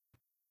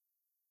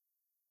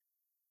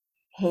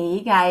Hey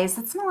guys,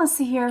 it's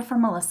Melissa here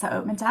from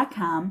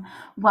melissaoatman.com.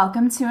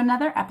 Welcome to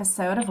another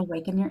episode of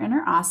Awaken Your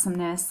Inner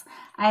Awesomeness.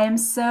 I am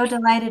so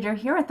delighted you're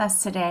here with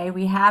us today.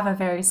 We have a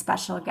very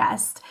special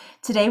guest.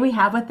 Today we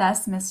have with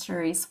us Miss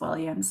Charisse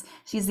Williams.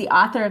 She's the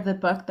author of the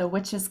book, The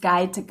Witch's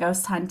Guide to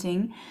Ghost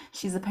Hunting.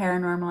 She's a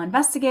paranormal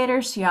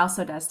investigator. She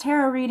also does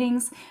tarot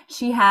readings.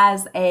 She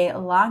has a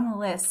long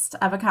list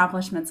of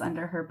accomplishments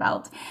under her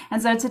belt.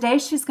 And so today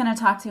she's going to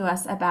talk to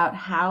us about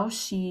how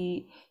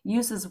she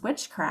uses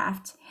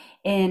witchcraft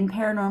in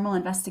paranormal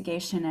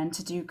investigation and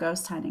to do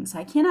ghost hunting. So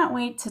I cannot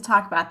wait to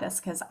talk about this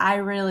because I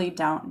really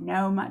don't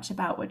know much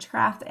about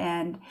witchcraft.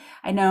 And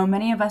I know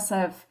many of us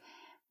have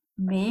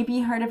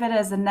maybe heard of it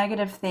as a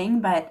negative thing,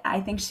 but I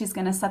think she's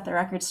going to set the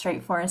record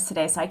straight for us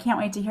today. So I can't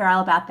wait to hear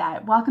all about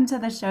that. Welcome to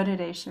the show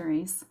today,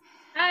 Charisse.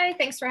 Hi,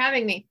 thanks for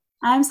having me.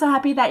 I'm so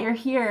happy that you're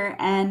here,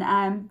 and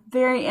I'm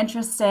very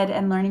interested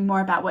in learning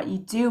more about what you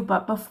do.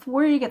 But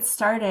before you get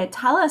started,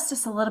 tell us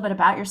just a little bit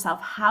about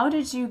yourself. How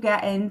did you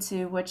get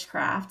into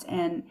witchcraft?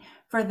 And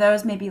for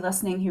those maybe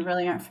listening who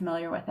really aren't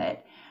familiar with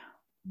it,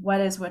 what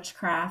is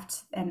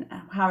witchcraft and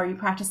how are you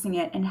practicing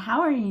it? And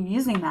how are you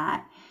using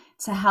that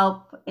to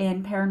help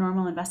in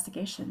paranormal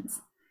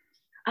investigations?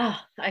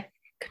 I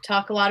could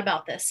talk a lot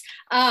about this.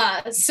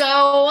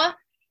 So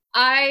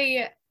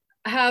I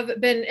have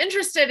been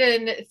interested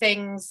in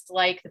things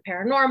like the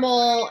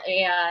paranormal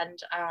and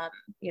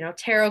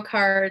tarot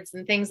cards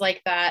and things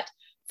like that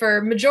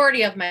for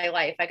majority of my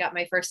life. I got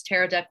my first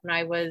tarot deck when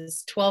I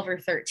was 12 or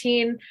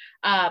 13.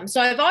 So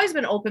I've always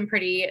been open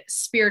pretty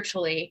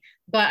spiritually,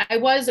 but I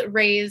was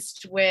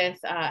raised with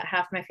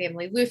half my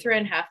family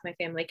Lutheran, half my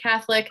family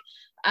Catholic.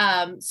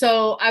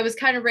 So I was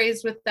kind of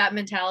raised with that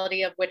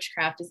mentality of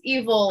witchcraft is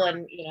evil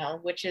and,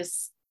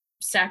 witches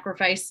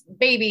sacrifice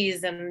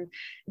babies and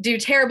do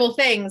terrible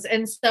things.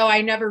 And so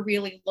I never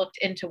really looked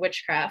into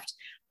witchcraft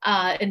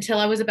until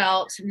I was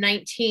about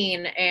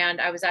 19. And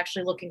I was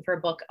actually looking for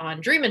a book on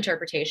dream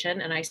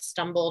interpretation. And I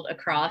stumbled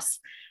across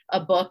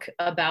a book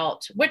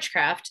about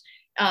witchcraft.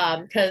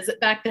 Because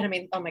back then, I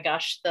mean, oh my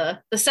gosh,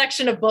 the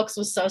section of books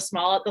was so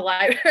small at the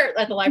library,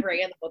 at the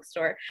library and the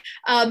bookstore.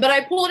 But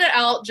I pulled it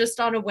out just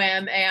on a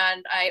whim,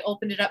 and I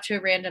opened it up to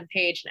a random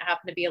page, and it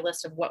happened to be a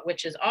list of what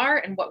witches are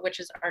and what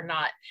witches are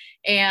not.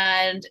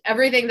 And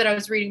everything that I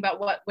was reading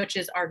about what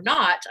witches are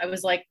not, I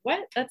was like,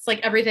 what? That's like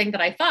everything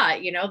that I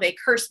thought. They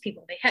curse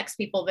people, they hex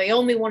people, they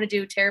only want to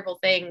do terrible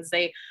things,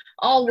 they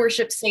all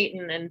worship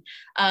Satan,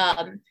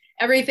 and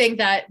everything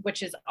that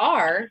witches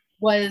are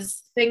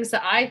was things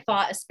that I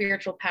thought a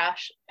spiritual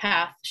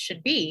path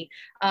should be.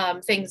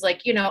 Things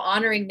like,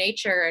 honoring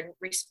nature and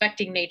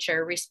respecting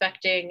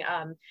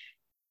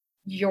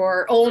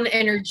your own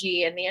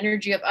energy and the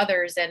energy of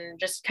others, and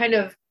just kind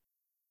of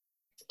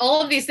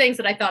all of these things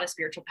that I thought a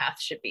spiritual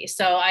path should be.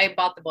 So I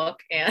bought the book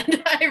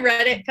and I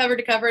read it cover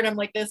to cover, and I'm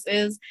like, this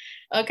is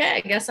okay.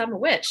 I guess I'm a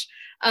witch.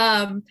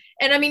 And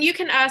I mean, you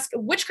can ask,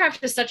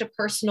 witchcraft is such a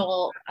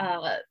personal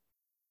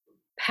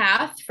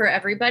path for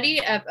everybody.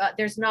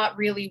 There's not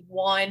really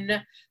one,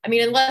 I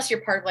mean, unless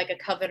you're part of like a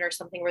coven or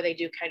something where they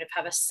do kind of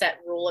have a set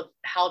rule of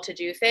how to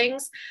do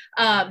things.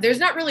 There's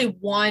not really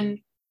one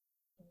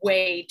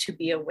way to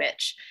be a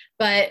witch,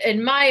 but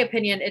in my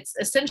opinion, it's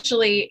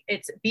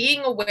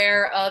being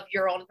aware of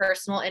your own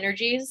personal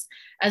energies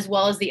as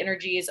well as the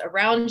energies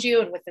around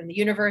you and within the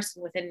universe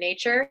and within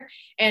nature,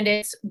 and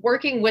it's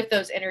working with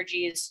those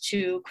energies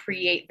to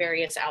create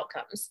various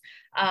outcomes.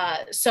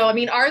 So I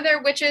mean, are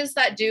there witches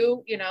that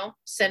do,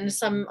 send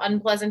some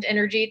unpleasant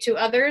energy to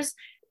others?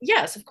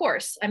 Yes, of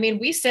course. I mean,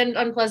 we send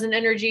unpleasant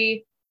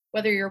energy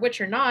whether you're a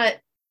witch or not,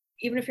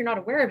 even if you're not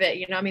aware of it.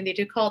 I mean, they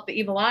do call it the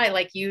evil eye.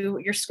 Like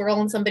you're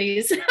scrolling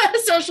somebody's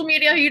social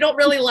media you don't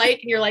really like,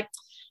 and you're like,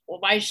 well,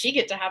 why does she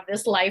get to have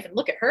this life, and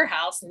look at her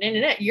house and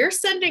internet? You're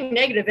sending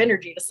negative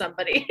energy to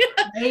somebody.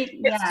 Right?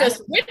 It's Yeah.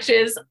 just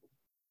witches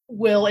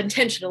will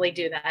intentionally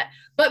do that.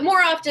 But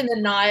more often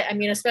than not, I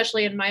mean,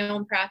 especially in my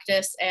own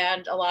practice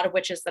and a lot of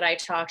witches that I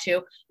talk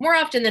to, more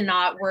often than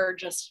not, we're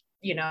just,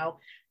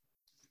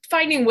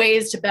 finding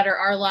ways to better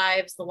our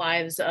lives, the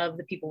lives of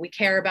the people we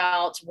care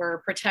about. We're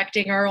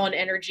protecting our own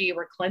energy.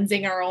 We're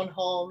cleansing our own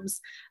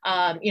homes.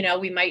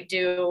 We might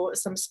do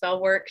some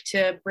spell work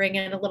to bring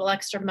in a little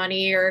extra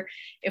money, or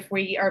if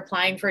we are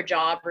applying for a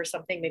job or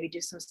something, maybe do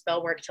some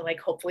spell work to like,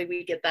 hopefully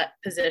we get that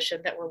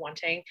position that we're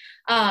wanting.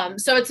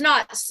 So it's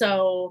not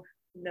so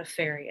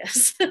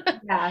nefarious.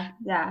 Yeah.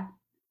 Yeah.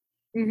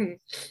 Mm-hmm.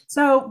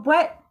 So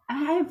what I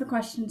have a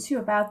question too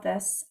about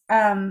this.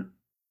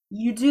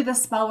 You do the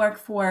spell work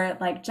for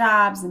like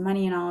jobs and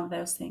money and all of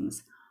those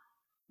things.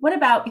 What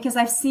about, because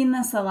I've seen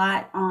this a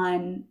lot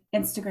on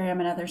Instagram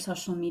and other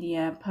social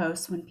media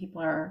posts when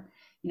people are,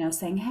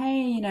 saying,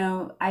 hey,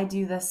 I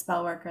do this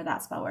spell work or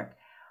that spell work.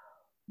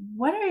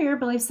 What are your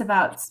beliefs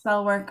about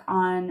spell work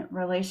on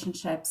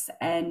relationships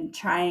and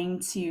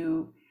trying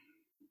to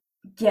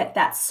get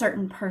that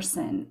certain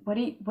person? What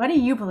do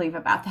you believe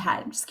about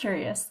that? I'm just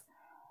curious.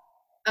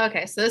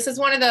 Okay, so this is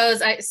one of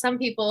those. Some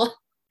people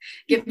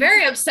get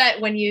very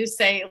upset when you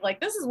say like,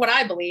 this is what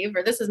I believe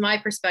or this is my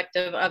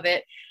perspective of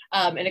it.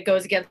 and it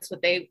goes against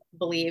what they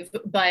believe.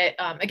 But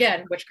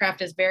again,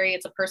 witchcraft is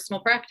it's a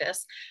personal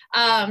practice.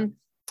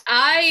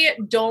 I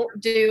don't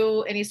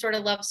do any sort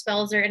of love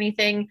spells or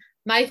anything.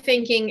 My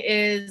thinking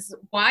is,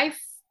 why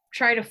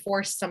try to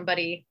force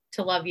somebody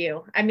to love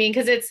you? I mean,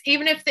 because it's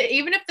even if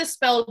the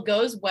spell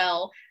goes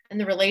well and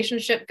the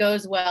relationship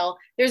goes well,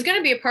 there's going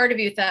to be a part of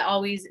you that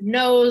always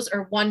knows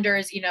or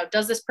wonders,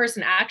 does this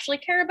person actually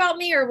care about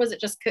me, or was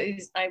it just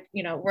because I,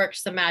 worked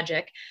some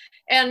magic?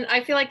 And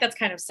I feel like that's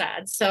kind of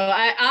sad. So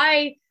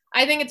I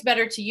think it's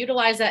better to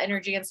utilize that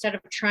energy instead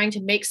of trying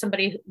to make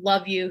somebody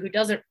love you who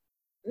doesn't,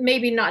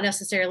 maybe not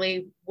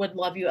necessarily would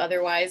love you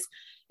otherwise.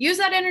 Use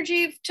that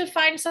energy to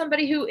find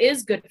somebody who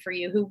is good for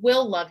you, who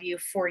will love you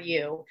for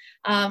you,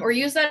 or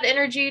use that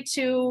energy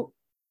to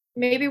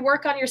maybe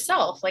work on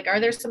yourself. Like, are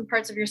there some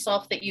parts of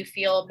yourself that you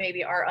feel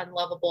maybe are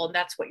unlovable, and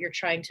that's what you're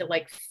trying to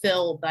like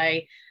fill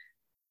by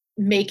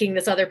making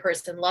this other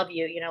person love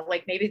you?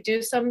 Like maybe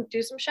do some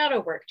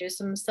shadow work, do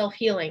some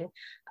self-healing.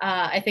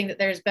 I think that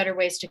there's better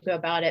ways to go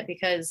about it,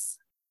 because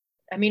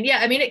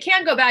it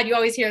can go bad. You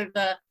always hear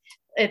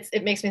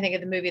it makes me think of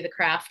the movie The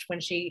Craft,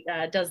 when she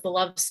does the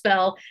love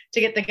spell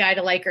to get the guy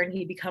to like her and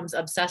he becomes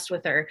obsessed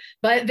with her.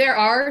 But there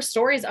are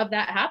stories of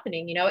that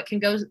happening. It can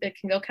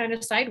go kind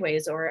of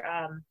sideways, or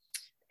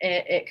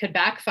it could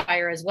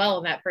backfire as well,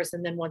 and that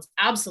person then wants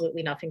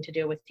absolutely nothing to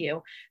do with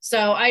you.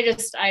 So I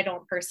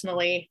don't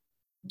personally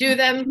do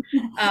them.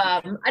 No,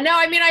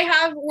 I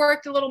have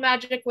worked a little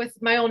magic with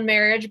my own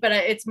marriage, but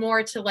it's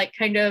more to like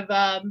kind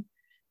of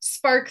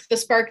spark the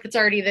spark that's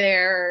already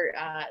there,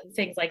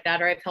 things like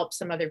that. Or I've helped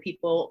some other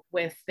people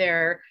with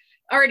their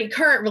already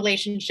current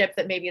relationship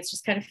that maybe it's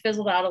just kind of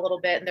fizzled out a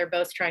little bit and they're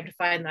both trying to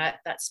find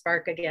that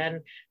spark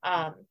again.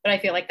 But I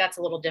feel like that's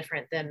a little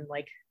different than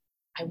like,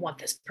 I want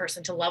this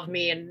person to love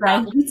me and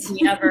not love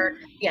me ever.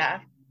 Yeah.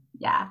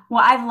 Yeah.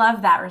 Well, I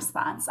love that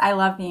response. I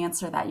love the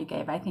answer that you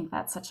gave. I think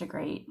that's such a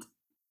great.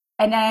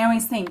 And I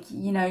always think,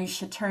 you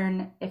should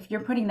turn, if you're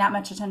putting that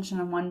much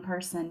attention on one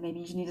person, maybe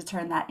you need to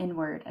turn that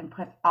inward and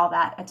put all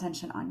that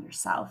attention on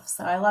yourself.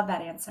 So I love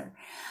that answer.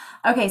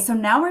 Okay, so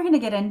now we're going to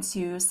get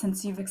into,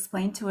 since you've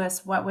explained to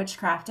us what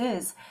witchcraft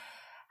is,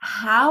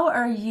 how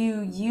are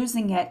you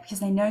using it?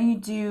 Because I know you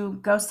do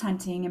ghost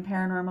hunting and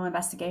paranormal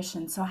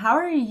investigation. So how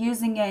are you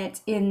using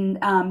it in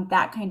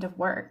that kind of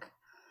work?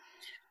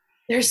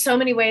 There's so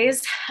many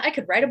ways. I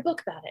could write a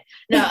book about it.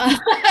 No.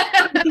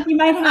 I think you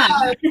might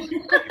have.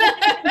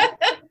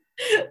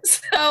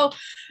 So,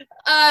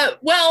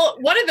 well,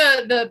 one of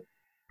the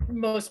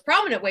most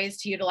prominent ways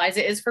to utilize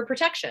it is for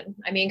protection.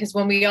 Because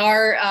when we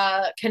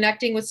are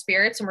connecting with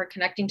spirits and we're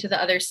connecting to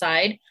the other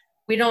side,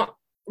 we don't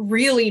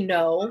really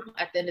know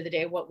at the end of the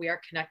day what we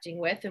are connecting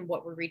with and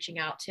what we're reaching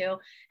out to.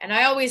 And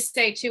I always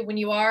say too, when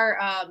you are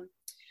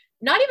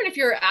not even if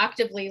you're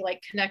actively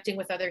like connecting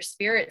with other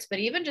spirits, but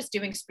even just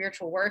doing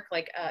spiritual work.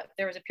 Like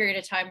there was a period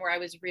of time where I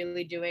was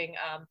really doing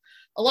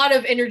a lot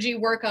of energy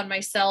work on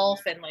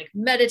myself and like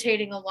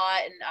meditating a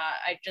lot. And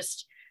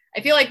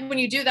I feel like when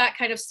you do that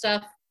kind of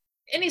stuff,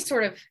 any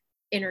sort of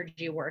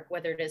energy work,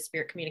 whether it is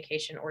spirit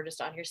communication or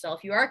just on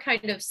yourself, you are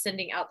kind of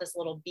sending out this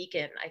little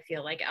beacon, I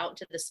feel like, out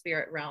into the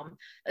spirit realm,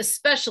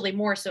 especially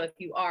more so if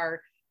you are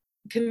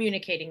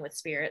communicating with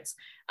spirits.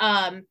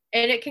 And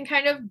it can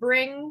kind of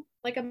bring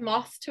like a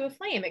moth to a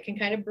flame. It can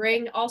kind of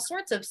bring all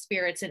sorts of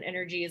spirits and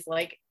energies,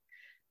 like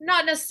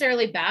not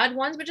necessarily bad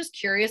ones, but just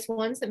curious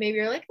ones that maybe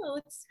you're like, oh,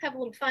 let's have a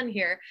little fun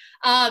here.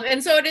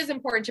 And so it is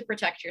important to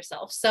protect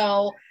yourself.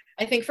 So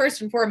I think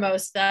first and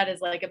foremost, that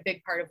is like a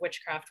big part of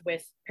witchcraft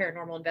with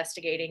paranormal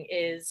investigating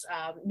is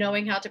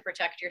knowing how to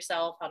protect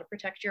yourself, how to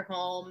protect your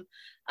home,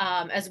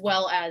 as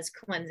well as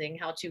cleansing,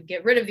 how to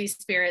get rid of these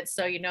spirits.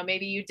 So,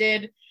 maybe you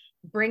did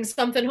bring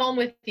something home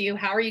with you.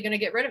 How are you going to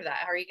get rid of that?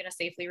 How are you going to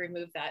safely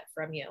remove that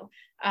from you?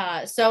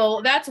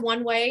 So that's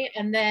one way.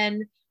 And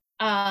then,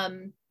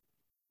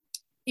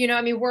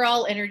 we're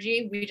all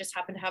energy. We just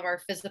happen to have our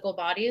physical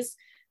bodies.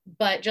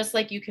 But just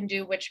like you can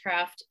do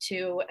witchcraft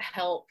to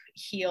help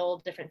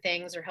heal different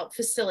things or help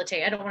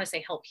facilitate, I don't want to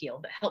say help heal,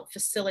 but help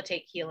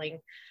facilitate healing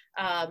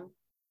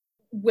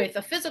with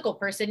a physical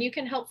person, you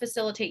can help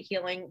facilitate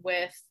healing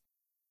with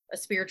a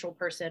spiritual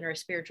person or a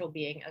spiritual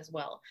being as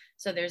well.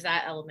 So there's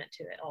that element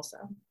to it also.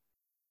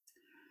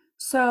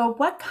 So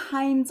what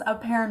kinds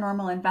of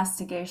paranormal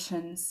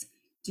investigations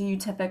do you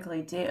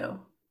typically do?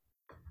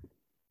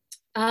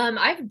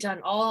 I've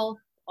done all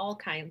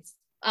kinds.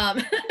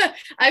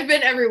 I've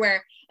been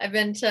everywhere. I've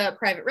been to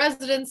private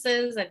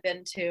residences. I've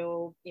been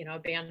to,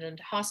 abandoned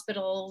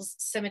hospitals,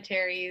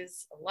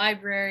 cemeteries, a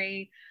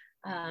library,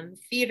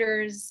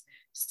 theaters.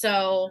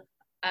 So,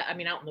 out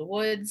in the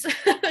woods.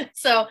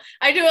 So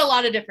I do a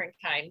lot of different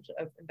kinds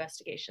of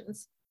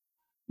investigations.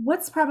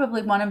 What's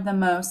probably one of the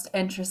most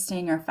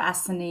interesting or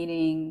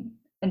fascinating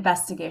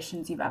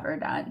investigations you've ever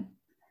done?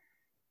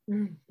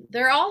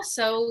 They're all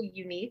so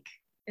unique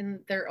in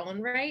their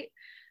own right.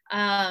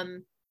 I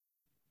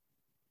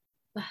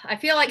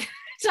feel like I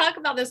talk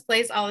about this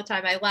place all the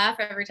time. I laugh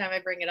every time I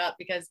bring it up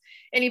because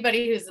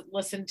anybody who's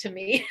listened to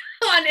me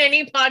on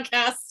any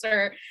podcasts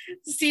or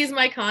sees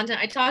my content,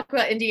 I talk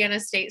about Indiana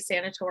State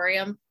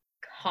Sanatorium.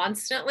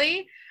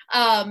 constantly.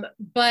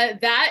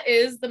 But that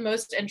is the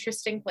most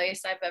interesting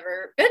place I've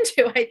ever been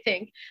to, I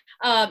think.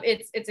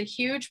 It's a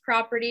huge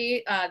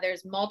property.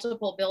 There's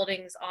multiple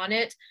buildings on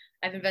it.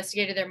 I've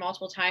investigated there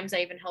multiple times. I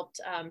even helped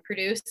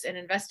produce and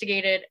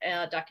investigated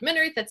a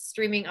documentary that's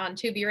streaming on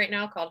Tubi right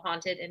now called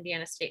Haunted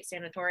Indiana State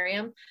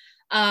Sanatorium.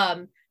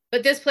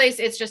 But this place,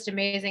 it's just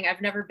amazing.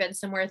 I've never been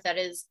somewhere that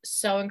is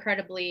so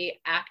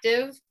incredibly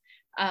active.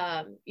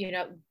 You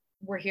know,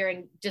 we're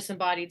hearing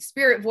disembodied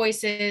spirit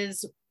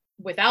voices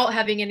without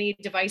having any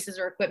devices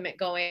or equipment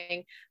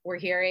going. We're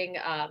hearing,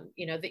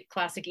 you know, the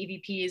classic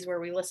EVPs where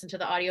we listen to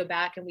the audio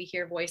back and we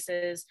hear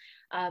voices,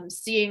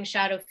 seeing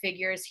shadow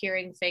figures,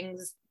 hearing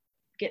things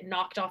get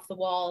knocked off the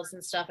walls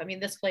and stuff. I mean,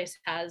 this place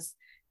has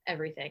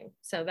everything.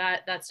 So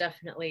that's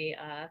definitely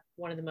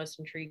one of the most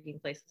intriguing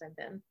places I've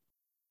been.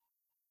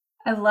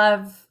 I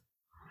love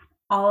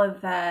all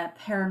of the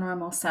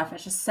paranormal stuff.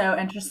 It's just so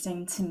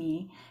interesting to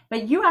me.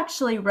 But you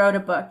actually wrote a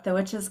book, The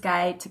Witch's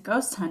Guide to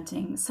Ghost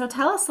Hunting. So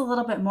tell us a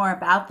little bit more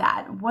about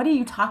that. What do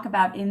you talk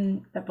about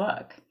in the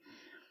book?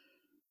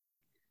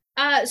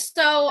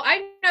 So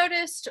I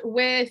noticed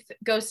with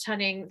ghost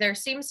hunting, there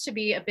seems to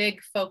be a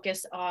big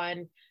focus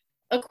on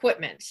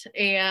equipment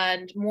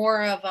and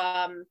more of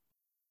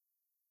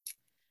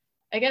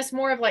I guess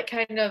more of like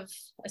kind of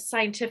a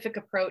scientific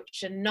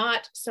approach and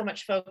not so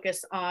much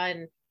focus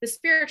on the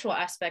spiritual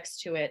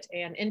aspects to it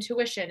and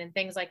intuition and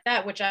things like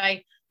that, which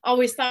I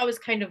always thought was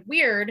kind of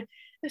weird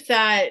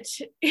that,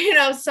 you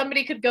know,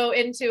 somebody could go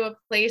into a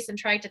place and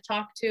try to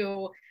talk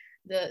to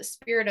the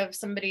spirit of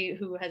somebody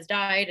who has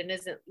died and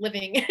isn't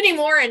living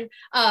anymore.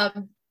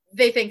 And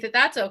they think that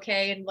that's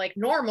okay and like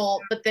normal,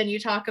 but then you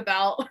talk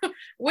about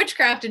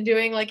witchcraft and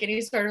doing like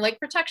any sort of like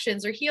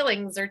protections or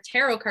healings or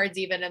tarot cards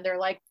even, and they're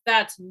like,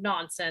 that's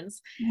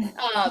nonsense.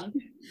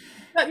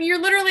 I mean,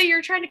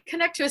 you're trying to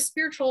connect to a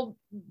spiritual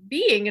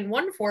being in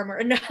one form or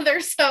another,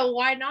 so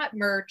why not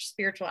merge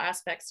spiritual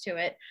aspects to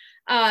it?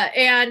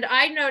 And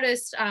I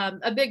noticed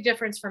a big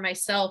difference for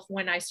myself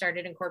when I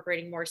started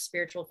incorporating more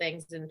spiritual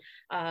things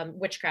and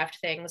witchcraft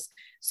things.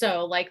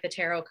 So like the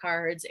tarot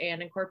cards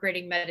and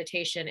incorporating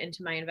meditation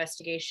into my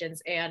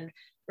investigations and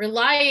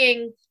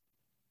relying,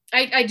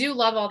 I do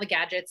love all the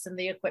gadgets and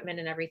the equipment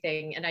and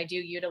everything, and I do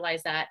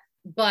utilize that,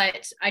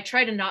 but I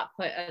try to not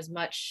put as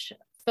much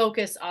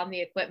focus on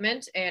the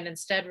equipment and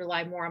instead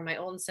rely more on my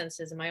own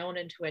senses and my own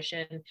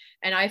intuition.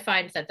 And I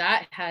find that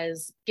that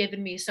has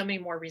given me so many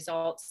more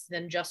results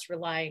than just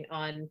relying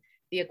on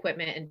the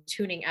equipment and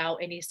tuning out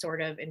any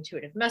sort of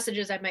intuitive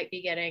messages I might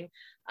be getting.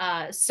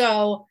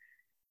 So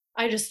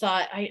I just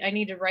thought I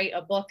need to write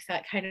a book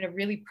that kind of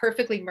really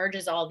perfectly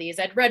merges all these.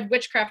 I'd read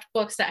witchcraft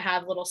books that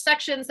have little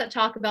sections that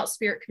talk about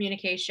spirit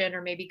communication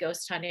or maybe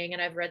ghost hunting.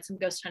 And I've read some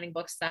ghost hunting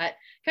books that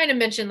kind of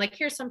mention like,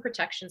 here's some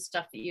protection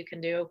stuff that you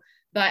can do.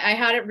 But I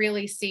hadn't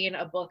really seen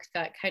a book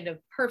that kind of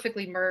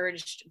perfectly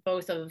merged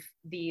both of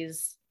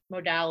these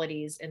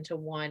modalities into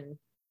one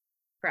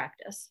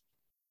practice.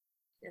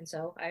 And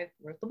so I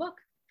wrote the book.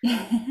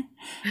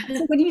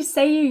 So when you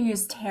say you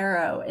use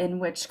tarot in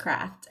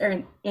witchcraft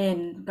or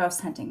in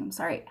ghost hunting, I'm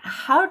sorry,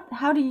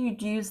 how do you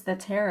use the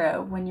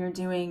tarot when you're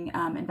doing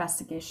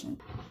investigation?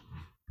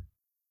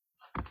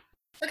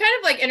 So kind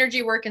of like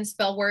energy work and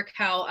spell work,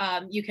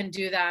 how you can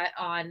do that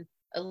on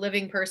a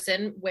living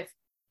person with,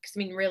 because I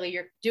mean, really,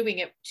 you're doing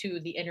it to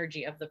the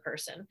energy of the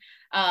person.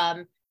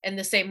 And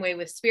the same way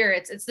with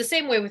spirits, it's the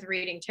same way with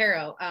reading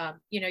tarot.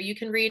 You know, you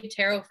can read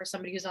tarot for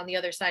somebody who's on the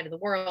other side of the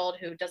world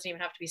who doesn't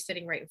even have to be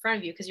sitting right in front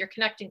of you because you're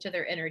connecting to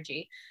their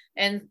energy.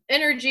 And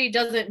energy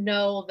doesn't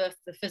know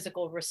the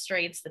physical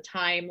restraints, the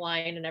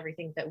timeline, and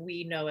everything that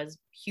we know as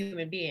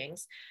human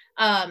beings.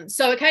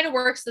 So it kind of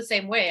works the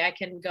same way. I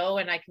can go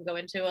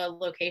into a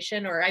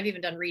location, or I've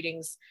even done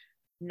readings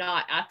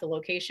not at the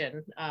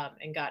location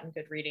and gotten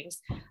good readings.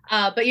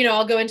 But, you know,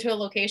 I'll go into a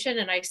location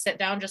and I sit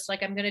down just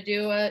like I'm going to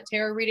do a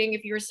tarot reading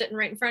if you were sitting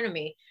right in front of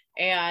me,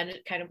 and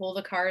kind of pull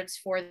the cards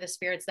for the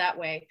spirits that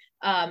way.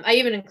 I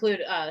even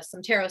include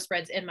some tarot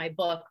spreads in my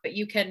book, but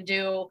you can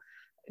do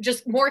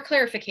just more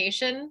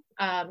clarification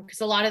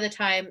because a lot of the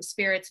time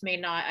spirits may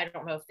not, I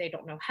don't know if they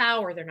don't know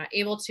how, or they're not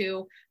able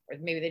to, or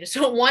maybe they just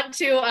don't want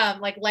to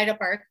like light up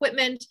our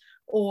equipment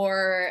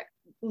or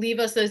leave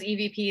us those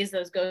EVPs,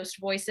 those ghost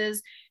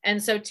voices.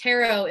 And so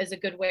tarot is a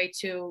good way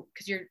to,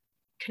 because you're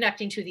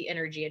connecting to the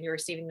energy and you're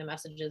receiving the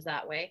messages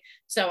that way.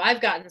 So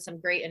I've gotten some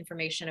great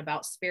information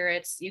about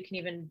spirits. You can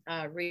even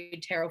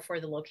read tarot for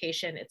the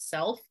location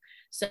itself.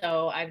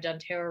 So I've done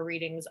tarot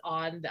readings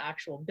on the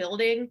actual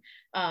building,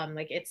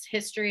 like its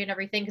history and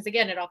everything. Because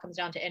again, it all comes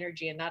down to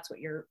energy, and that's what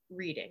you're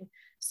reading.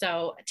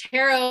 So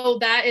tarot,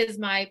 that is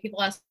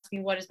people ask me,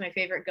 what is my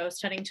favorite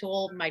ghost hunting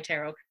tool? My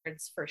tarot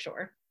cards for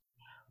sure.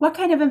 What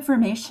kind of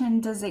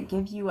information does it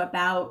give you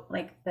about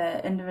like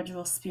the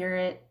individual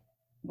spirit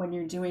when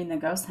you're doing the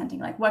ghost hunting?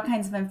 Like what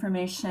kinds of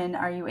information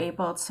are you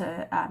able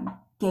to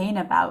gain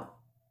about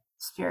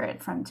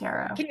spirit from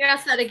tarot? Can you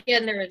ask that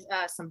again? There is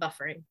some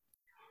buffering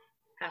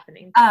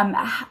happening.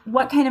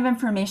 What kind of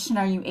information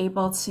are you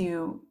able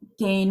to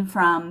gain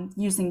from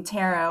using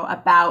tarot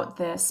about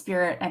the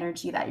spirit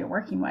energy that you're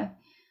working with?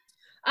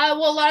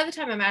 Well, a lot of the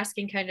time I'm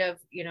asking kind of,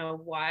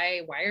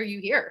 why are you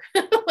here?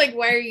 Like,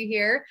 why are you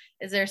here?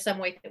 Is there some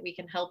way that we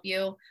can help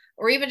you?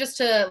 Or even just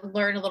to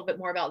learn a little bit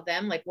more about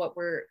them, like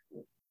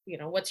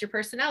what's your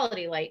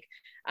personality like?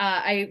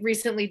 I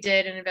recently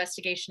did an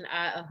investigation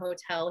at a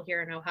hotel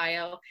here in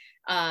Ohio.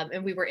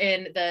 And we were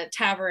in the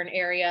tavern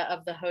area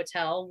of the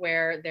hotel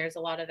where there's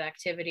a lot of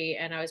activity.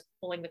 And I was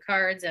pulling the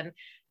cards and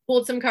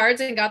pulled some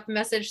cards and got the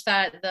message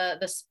that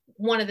the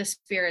one of the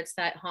spirits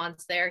that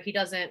haunts there,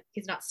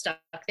 he's not stuck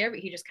there, but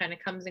he just kind of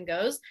comes and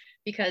goes,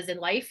 because in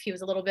life he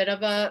was a little bit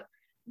of a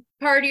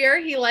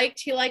partier. He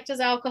liked his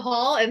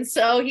alcohol, and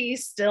so he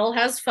still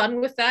has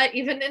fun with that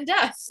even in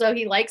death. So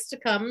he likes to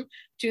come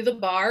to the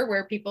bar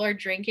where people are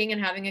drinking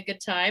and having a good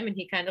time, and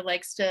he kind of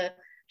likes to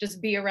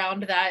just be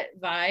around that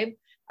vibe.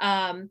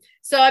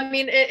 So I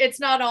mean, it's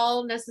not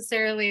all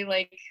necessarily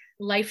like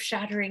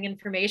life-shattering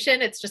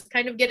information. It's just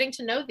kind of getting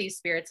to know these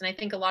spirits. And I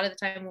think a lot of the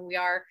time when we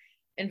are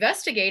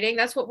investigating,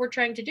 that's what we're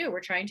trying to do.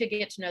 We're trying to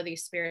get to know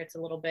these spirits a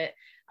little bit.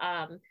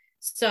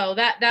 So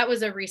that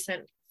was a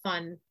recent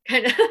fun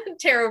kind of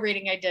tarot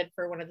reading I did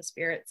for one of the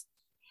spirits.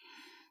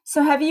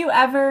 So have you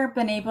ever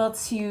been able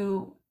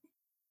to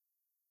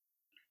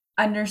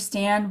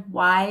understand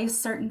why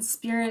certain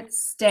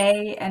spirits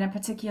stay in a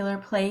particular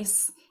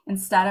place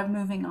instead of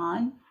moving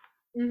on?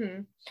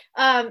 Mm-hmm.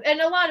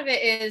 And a lot of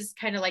it is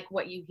kind of like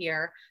what you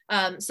hear.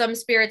 Some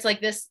spirits,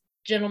 like this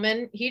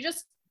gentleman, he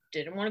just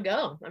didn't want to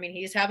go. I mean,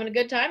 he's having a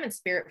good time in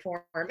spirit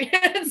form.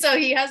 And so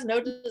he has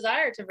no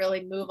desire to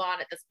really move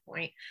on at this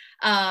point.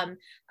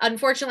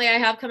 Unfortunately, I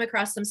have come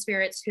across some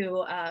spirits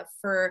who,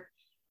 for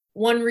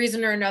one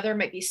reason or another,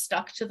 might be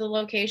stuck to the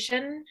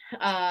location.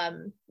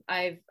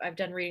 I've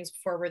done readings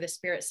before where the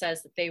spirit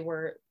says that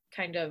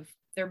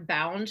they're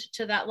bound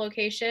to that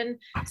location.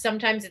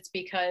 Sometimes it's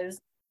because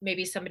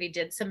maybe somebody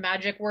did some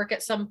magic work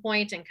at some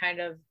point, and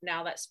kind of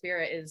now that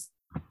spirit is,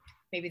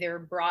 maybe they were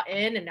brought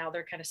in and now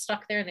they're kind of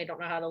stuck there and they don't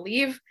know how to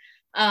leave.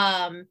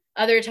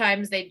 Other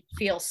times they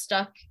feel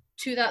stuck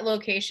to that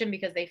location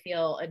because they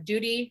feel a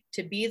duty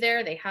to be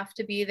there. They have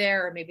to be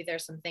there, or maybe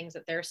there's some things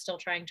that they're still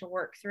trying to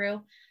work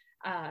through.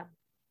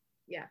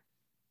 Yeah.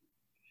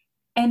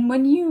 And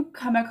when you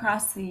come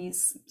across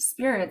these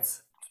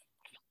spirits,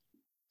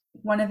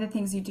 one of the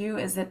things you do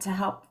is it to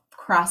help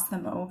cross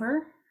them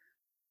over.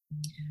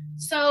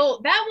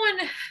 So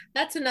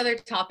that's another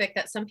topic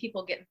that some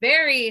people get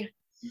very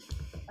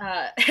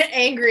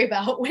angry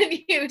about when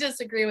you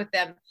disagree with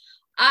them.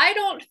 I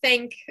don't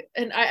think,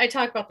 and I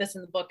talk about this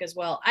in the book as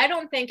well, I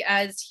don't think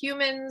as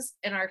humans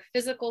in our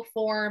physical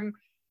form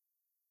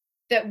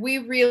that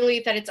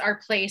it's our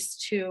place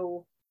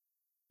to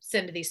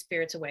send these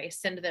spirits away,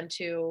 send them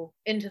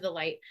into the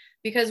light.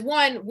 Because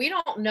one, we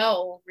don't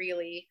know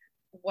really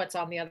what's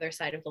on the other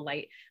side of the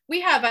light.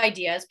 We have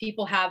ideas.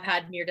 People have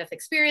had near-death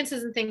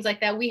experiences and things like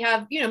that. We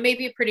have,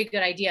 maybe a pretty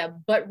good idea,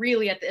 but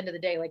really at the end of the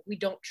day, like, we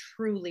don't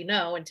truly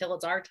know until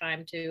it's our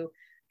time to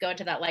go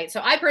into that light.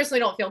 So I personally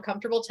don't feel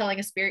comfortable telling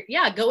a spirit,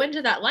 yeah, go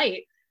into that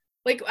light.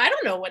 Like, I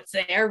don't know what's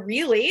there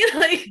really.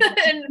 Like,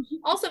 and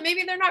also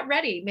maybe they're not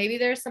ready. Maybe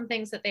there's some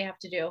things that they have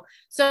to do.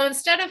 So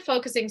instead of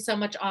focusing so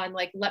much on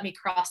like, let me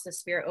cross the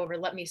spirit over,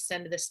 let me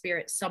send the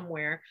spirit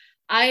somewhere,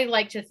 I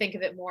like to think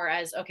of it more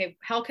as, okay,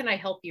 how can I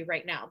help you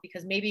right now?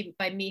 Because maybe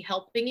by me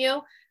helping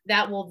you,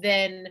 that will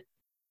then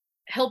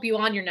help you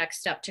on your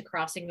next step to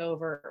crossing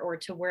over or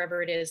to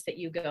wherever it is that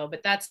you go.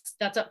 But that's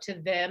up to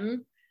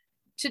them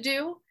to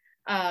do.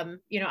 I'm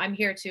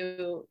here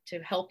to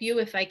help you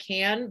if I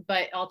can,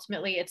 but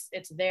ultimately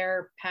it's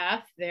their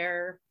path,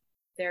 their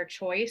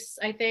choice,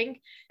 I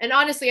think. And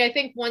honestly, I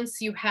think once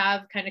you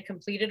have kind of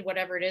completed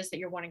whatever it is that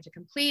you're wanting to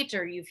complete,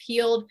 or you've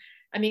healed,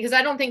 I mean, because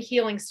I don't think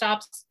healing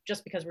stops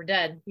just because we're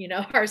dead.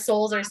 Our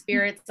souls, our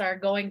spirits are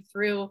going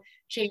through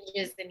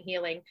changes and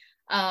healing.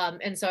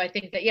 And so I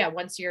think that, yeah,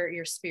 once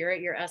your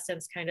spirit, your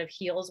essence kind of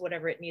heals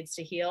whatever it needs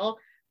to heal,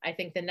 I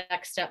think the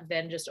next step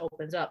then just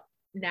opens up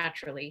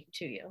naturally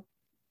to you.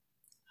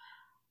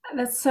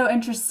 That's so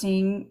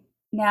interesting.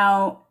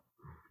 Now,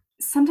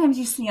 sometimes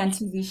you see on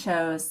TV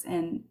shows,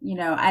 and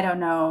I don't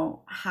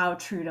know how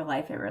true to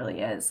life it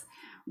really is,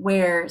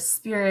 where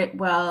spirit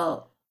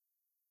will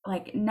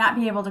like not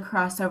be able to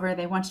cross over.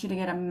 They want you to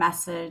get a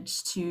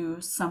message to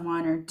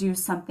someone or do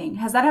something.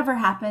 Has that ever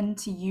happened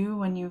to you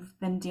when you've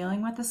been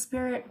dealing with a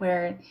spirit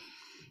where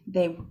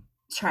they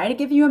try to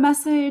give you a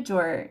message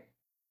or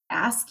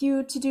ask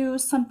you to do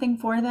something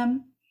for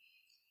them?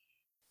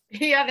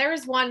 Yeah, there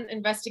was one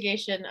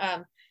investigation.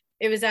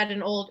 It was at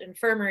an old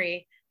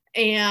infirmary,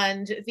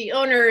 and the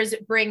owners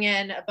bring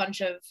in a bunch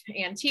of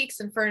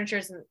antiques and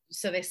furnitures, and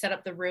so they set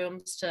up the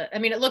rooms to, I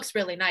mean, it looks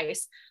really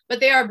nice,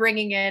 but they are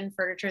bringing in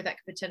furniture that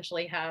could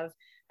potentially have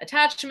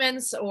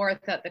attachments or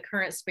that the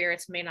current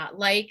spirits may not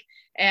like.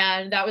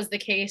 And that was the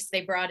case.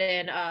 They brought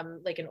in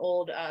like an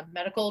old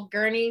medical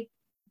gurney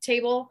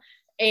table,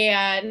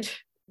 and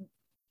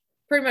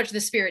pretty much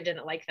the spirit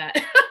didn't like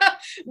that.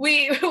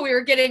 we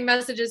were getting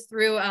messages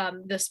through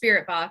the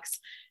spirit box,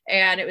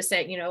 and it was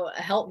saying, you know,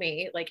 help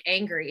me, like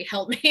angry,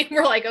 help me.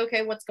 We're like,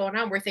 okay, what's going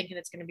on? We're thinking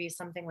it's going to be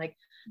something like,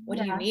 what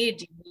do you Yeah. need?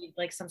 Do you need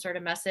like some sort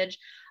of message?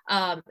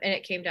 And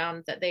it came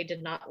down that they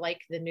did not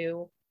like the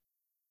new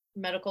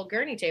medical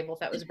gurney table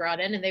that was brought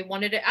in, and they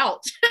wanted it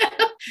out.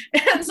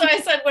 And so I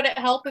said, would it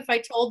help if I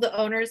told the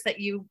owners that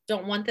you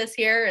don't want this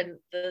here? And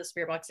the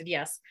spirit box said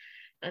yes.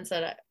 And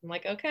said, I'm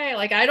like, okay,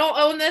 like I don't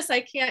own this.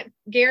 I can't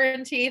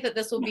guarantee that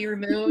this will be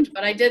removed,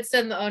 but I did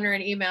send the owner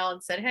an email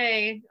and said,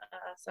 hey,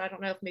 so I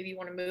don't know if maybe you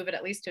want to move it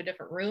at least to a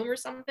different room or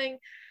something.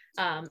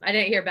 I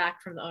didn't hear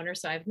back from the owner,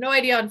 so I have no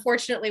idea,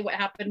 unfortunately, what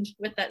happened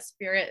with that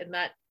spirit and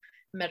that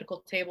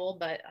medical table,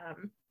 but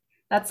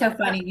That's so yeah.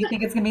 funny. You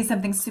think it's gonna be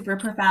something super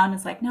profound.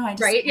 It's like, no, I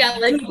just Right. Yeah.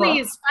 want Like, a table.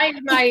 please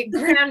find my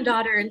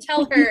granddaughter and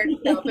tell her,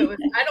 no, if it was,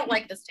 I don't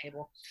like this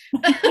table.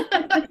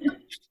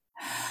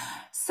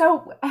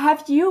 So,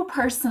 have you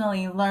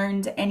personally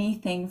learned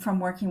anything from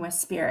working with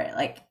spirit?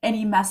 Like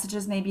any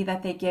messages maybe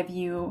that they give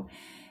you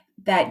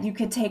that you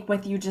could take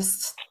with you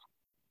just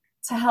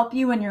to help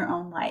you in your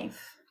own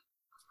life?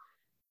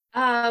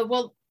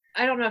 Well,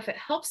 I don't know if it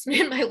helps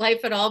me in my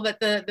life at all, but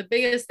the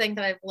biggest thing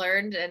that I've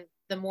learned, and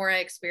the more I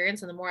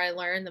experience and the more I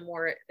learn, the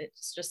more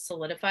it's just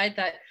solidified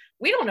that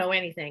we don't know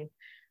anything.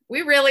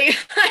 We really,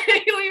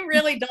 we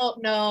really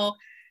don't know.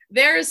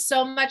 There's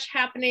so much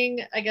happening,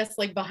 I guess,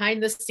 like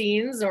behind the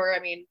scenes, or I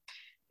mean,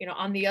 you know,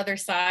 on the other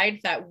side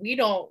that we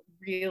don't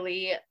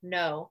really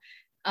know.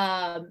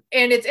 And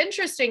it's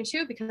interesting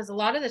too, because a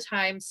lot of the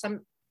time,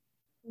 some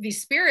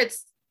these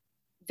spirits,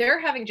 they're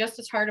having just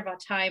as hard of a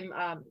time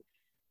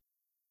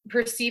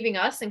perceiving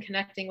us and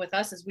connecting with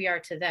us as we are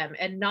to them.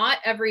 And not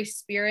every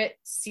spirit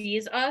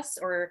sees us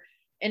or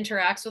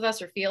interacts with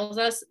us or feels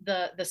us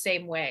the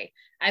same way.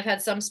 I've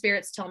had some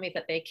spirits tell me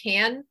that they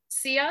can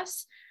see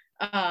us,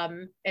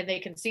 and they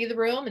can see the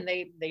room and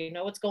they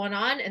know what's going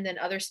on. And then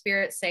other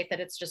spirits say that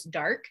it's just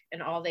dark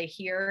and all they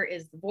hear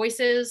is the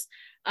voices.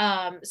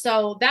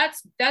 So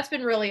that's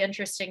been really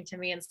interesting to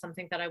me, and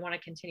something that I want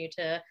to continue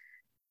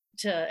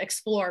to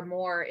explore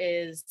more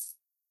is,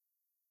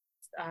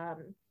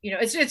 you know,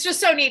 it's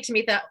just so neat to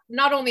me that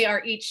not only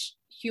are each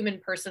human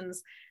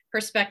person's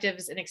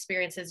perspectives and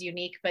experiences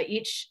unique, but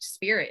each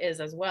spirit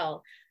is as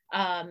well.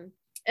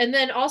 And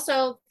then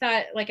also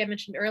that, like I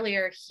mentioned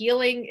earlier,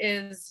 healing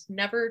is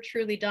never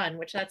truly done,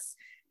 which that's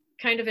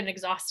kind of an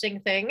exhausting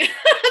thing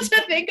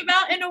to think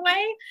about in a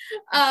way.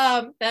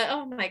 That,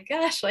 oh my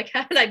gosh, like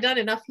haven't I done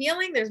enough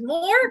healing? There's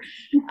more.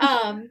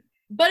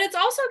 But it's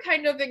also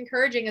kind of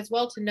encouraging as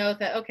well to know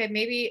that, okay,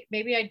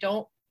 maybe I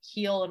don't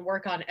heal and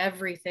work on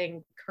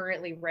everything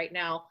currently right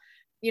now.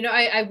 You know,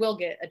 I will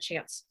get a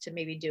chance to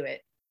maybe do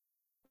it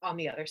on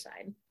the other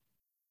side.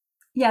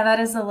 Yeah, that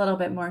is a little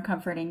bit more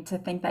comforting to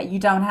think that you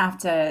don't have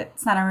to,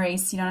 it's not a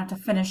race, you don't have to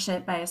finish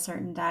it by a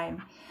certain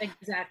time.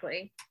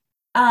 Exactly.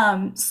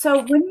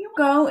 So when you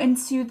go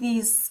into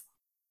these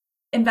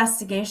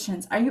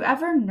investigations, are you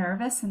ever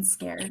nervous and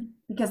scared?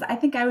 Because I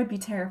think I would be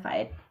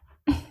terrified.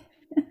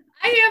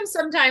 I am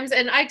sometimes,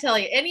 and I tell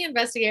you, any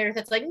investigator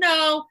that's like,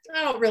 no,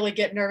 I don't really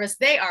get nervous,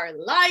 they are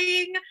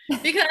lying,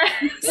 because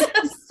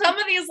some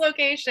of these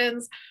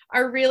locations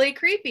are really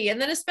creepy.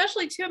 And then,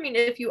 especially, too, I mean,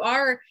 if you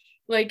are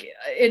like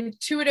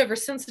intuitive or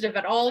sensitive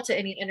at all to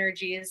any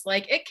energies,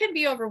 like it can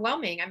be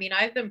overwhelming. I mean,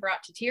 I've been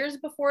brought to tears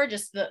before,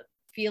 just the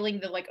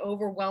feeling the like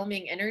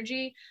overwhelming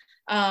energy.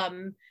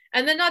 And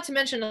then, not to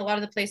mention, a lot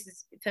of the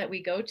places that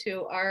we go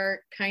to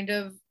are kind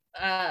of,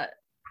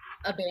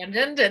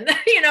 abandoned and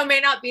you know,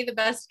 may not be the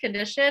best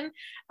condition.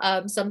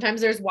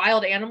 Sometimes there's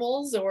wild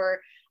animals,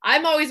 or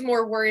I'm always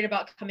more worried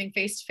about coming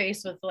face to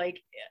face with like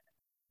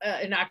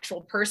an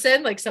actual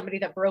person, like somebody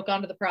that broke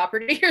onto the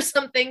property or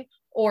something,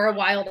 or a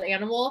wild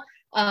animal.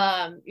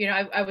 You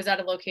know, I was at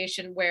a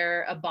location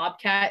where a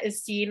bobcat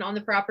is seen on the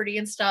property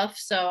and stuff,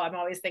 so I'm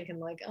always thinking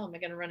like, oh, am I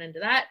going to run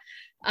into that?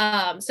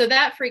 So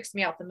that freaks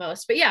me out the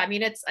most. But yeah, I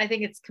mean, I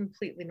think it's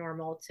completely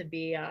normal to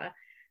be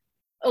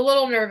a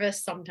little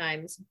nervous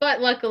sometimes, but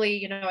luckily,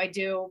 you know, I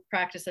do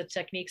practice the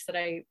techniques that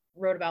I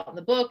wrote about in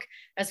the book,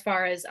 as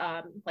far as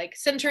like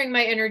centering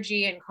my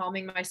energy and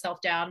calming myself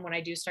down when I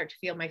do start to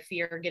feel my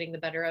fear getting the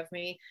better of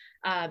me.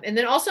 And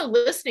then also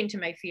listening to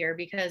my fear,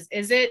 because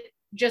is it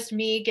just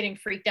me getting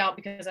freaked out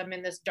because I'm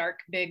in this dark,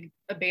 big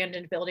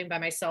abandoned building by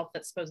myself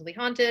that's supposedly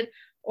haunted,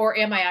 or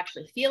am I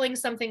actually feeling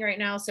something right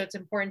now? So it's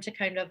important to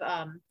kind of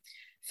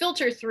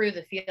filter through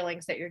the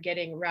feelings that you're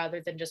getting,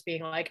 rather than just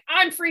being like,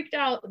 I'm freaked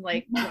out and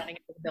like running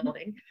into the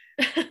building.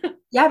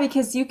 Yeah,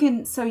 because you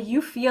can, so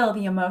you feel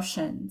the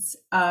emotions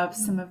of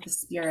some of the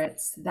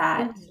spirits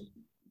that Mhm.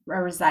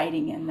 are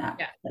residing in that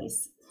Yeah.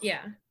 place.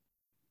 Yeah.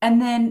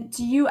 And then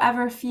do you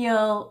ever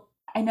feel,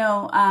 I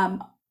know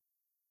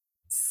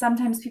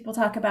sometimes people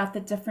talk about the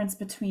difference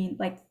between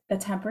like the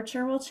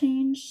temperature will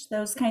change,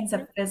 those kinds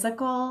of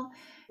physical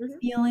Mhm.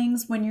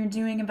 feelings when you're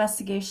doing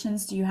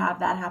investigations. Do you have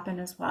that happen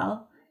as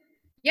well?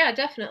 Yeah,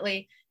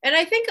 definitely. And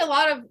I think a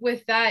lot of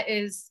with that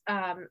is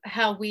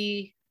how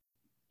we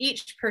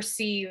each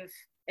perceive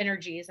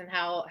energies and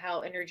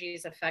how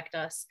energies affect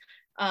us.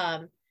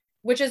 Um,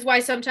 which is why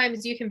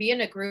sometimes you can be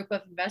in a group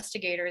of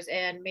investigators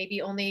and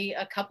maybe only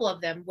a couple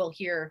of them will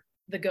hear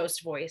the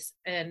ghost voice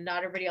and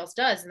not everybody else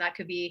does. And that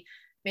could be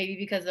maybe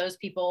because those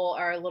people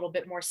are a little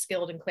bit more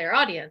skilled in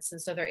clairaudience.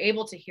 And so they're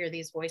able to hear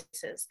these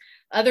voices.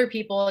 Other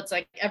people, it's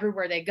like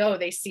everywhere they go,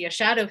 they see a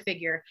shadow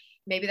figure.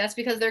 Maybe that's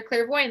because their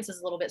clairvoyance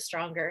is a little bit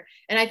stronger.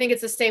 And I think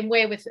it's the same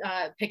way with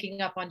picking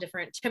up on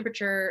different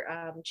temperature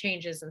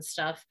changes and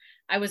stuff.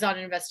 I was on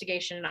an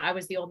investigation and I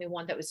was the only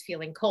one that was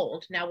feeling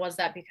cold. Now, was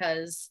that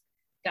because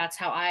that's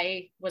how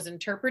I was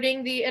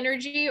interpreting the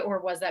energy,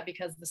 or was that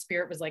because the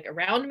spirit was like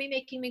around me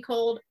making me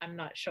cold? I'm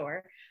not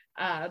sure.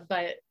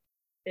 But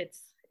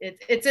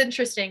it's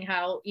interesting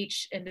how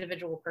each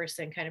individual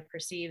person kind of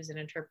perceives and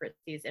interprets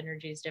these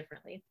energies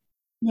differently.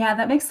 Yeah,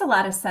 that makes a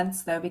lot of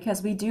sense though,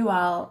 because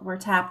we're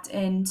tapped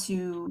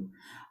into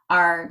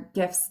our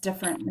gifts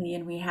differently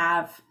and we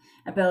have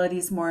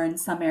abilities more in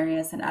some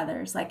areas than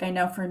others. Like I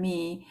know for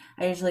me,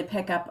 I usually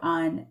pick up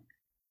on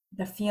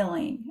the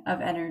feeling of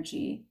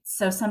energy.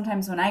 So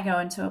sometimes when I go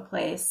into a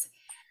place,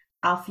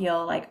 I'll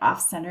feel like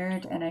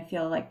off-centered and I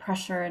feel like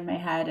pressure in my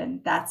head,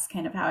 and that's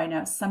kind of how I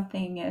know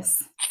something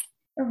is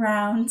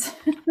around.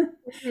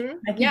 Mm-hmm.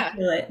 I can Yeah.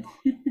 feel it.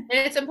 And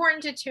it's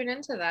important to tune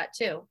into that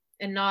too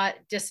and not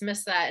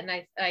dismiss that. And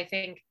I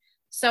think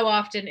so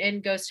often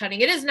in ghost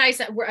hunting, it is nice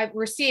that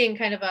we're seeing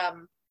kind of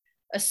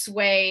a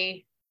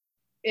sway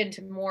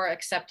into more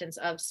acceptance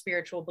of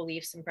spiritual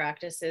beliefs and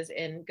practices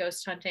in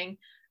ghost hunting.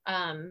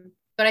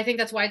 But I think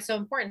that's why it's so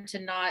important to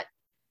not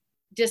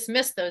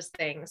dismiss those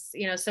things.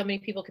 You know, so many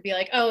people could be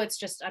like, oh, it's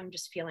just, I'm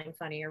just feeling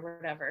funny or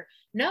whatever.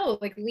 No,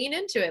 like lean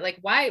into it. Like,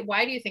 why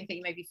do you think that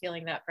you might be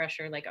feeling that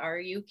pressure? Like,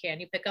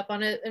 can you pick up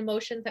on an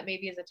emotion that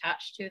maybe is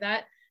attached to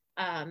that?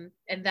 And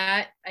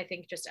that I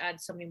think just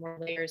adds so many more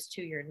layers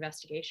to your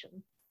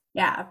investigation.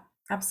 Yeah,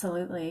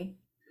 absolutely.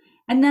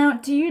 And now,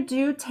 do you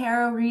do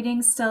tarot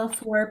readings still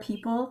for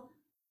people?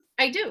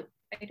 I do.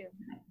 I do.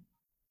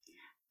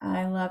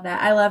 I love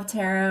that. I love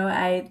tarot.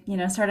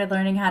 Started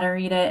learning how to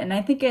read it, and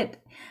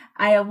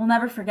I will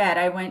never forget.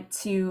 I went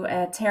to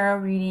a tarot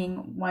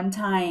reading one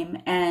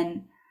time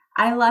and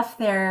I left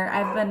there.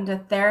 I've been to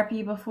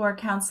therapy before,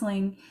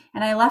 counseling,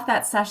 and I left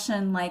that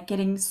session like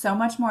getting so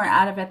much more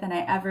out of it than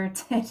I ever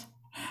did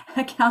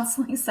a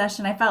counseling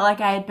session. I felt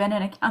like I had been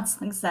in a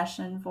counseling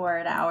session for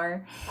an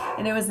hour,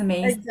 and it was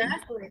amazing.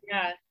 Exactly.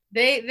 Yeah.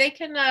 They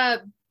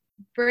can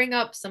bring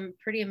up some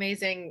pretty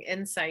amazing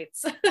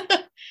insights.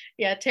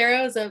 Yeah,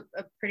 tarot is a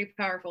pretty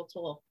powerful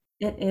tool.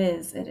 It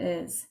is. It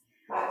is.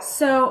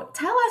 So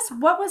tell us,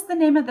 what was the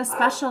name of the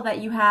special that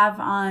you have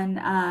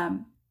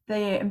on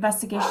the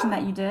investigation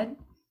that you did?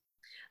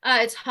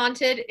 It's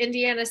Haunted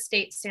Indiana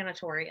State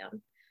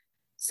Sanatorium.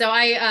 So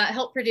I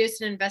helped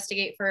produce and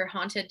investigate for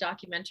haunted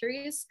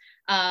documentaries.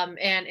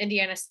 And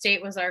Indiana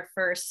State was our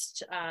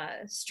first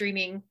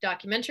streaming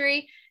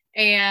documentary.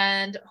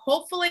 And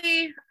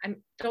hopefully,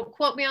 don't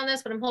quote me on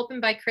this, but I'm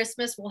hoping by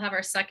Christmas we'll have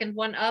our second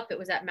one up. It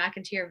was at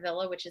McIntyre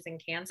Villa, which is in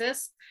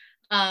Kansas.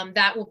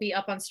 That will be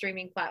up on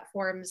streaming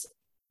platforms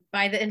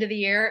by the end of the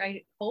year,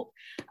 I hope.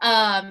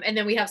 And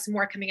then we have some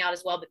more coming out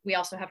as well. But we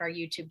also have our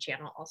YouTube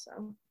channel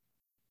also.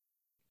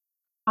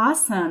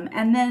 Awesome.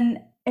 And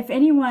then if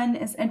anyone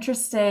is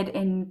interested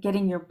in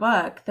getting your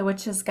book, The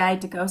Witch's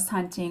Guide to Ghost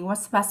Hunting,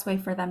 what's the best way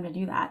for them to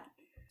do that?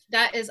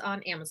 That is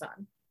on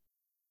Amazon.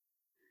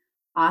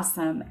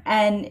 Awesome.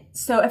 And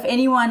so if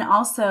anyone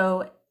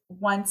also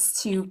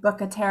wants to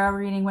book a tarot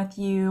reading with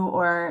you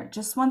or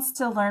just wants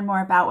to learn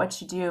more about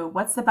what you do,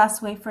 what's the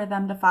best way for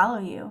them to follow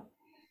you?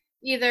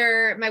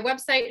 Either my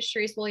website,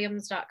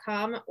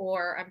 ShariceWilliams.com,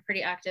 or I'm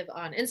pretty active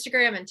on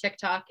Instagram and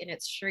TikTok, and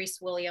it's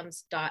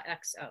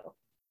ShariceWilliams.xo.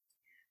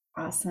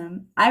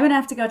 Awesome. I'm gonna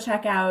have to go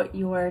check out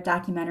your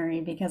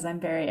documentary because I'm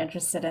very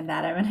interested in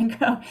that. I'm gonna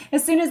go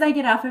as soon as I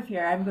get off of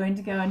here, I'm going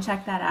to go and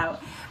check that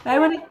out. But I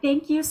want to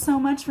thank you so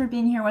much for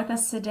being here with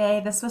us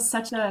today. This was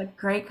such a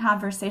great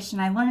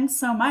conversation. I learned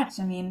so much.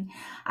 I mean,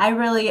 I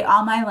really,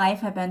 all my life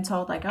have been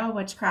told like, oh,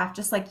 witchcraft,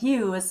 just like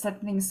you, is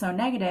something so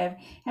negative.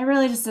 I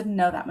really just didn't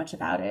know that much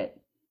about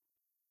it.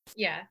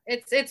 Yeah,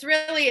 it's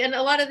really, and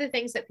a lot of the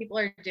things that people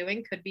are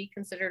doing could be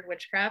considered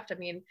witchcraft. I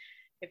mean,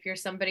 if you're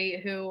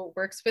somebody who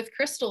works with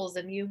crystals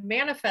and you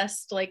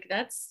manifest, like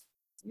that's,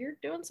 you're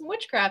doing some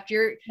witchcraft.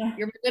 You're Yeah.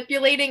 you're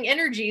manipulating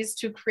energies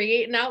to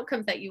create an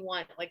outcome that you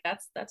want. Like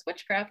that's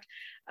witchcraft.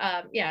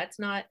 Yeah, it's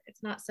not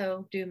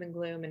so doom and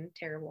gloom and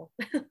terrible.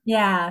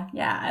 Yeah,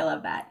 yeah, I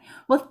love that.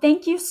 Well,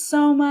 thank you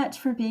so much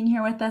for being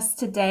here with us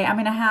today. I'm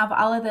going to have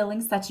all of the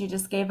links that you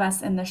just gave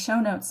us in the show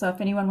notes. So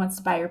if anyone wants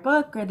to buy your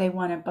book or they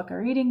want to book a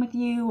reading with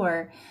you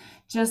or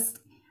just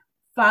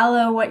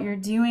follow what you're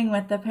doing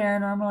with the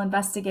paranormal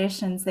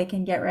investigations, they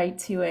can get right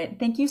to it.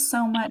 Thank you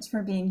so much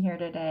for being here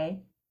today.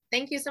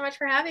 Thank you so much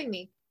for having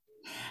me.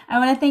 I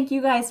want to thank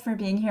you guys for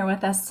being here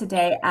with us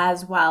today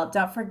as well.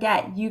 Don't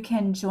forget, you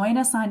can join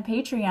us on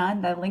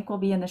Patreon. The link will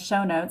be in the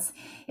show notes.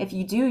 If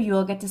you do, you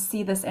will get to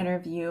see this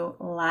interview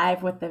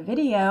live with the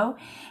video.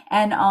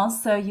 And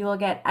also, you will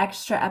get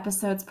extra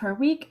episodes per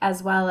week,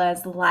 as well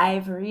as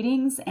live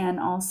readings. And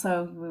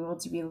also, we will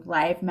do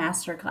live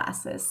master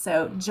classes.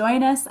 So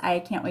join us. I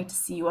can't wait to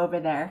see you over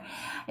there.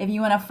 If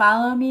you want to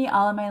follow me,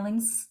 all of my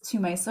links to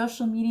my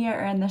social media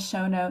are in the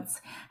show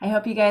notes. I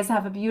hope you guys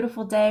have a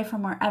beautiful day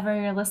from wherever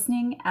you're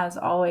listening. As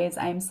always,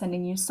 I'm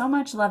sending you so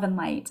much love and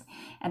light,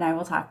 and I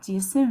will talk to you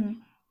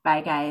soon.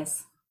 Bye,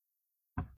 guys.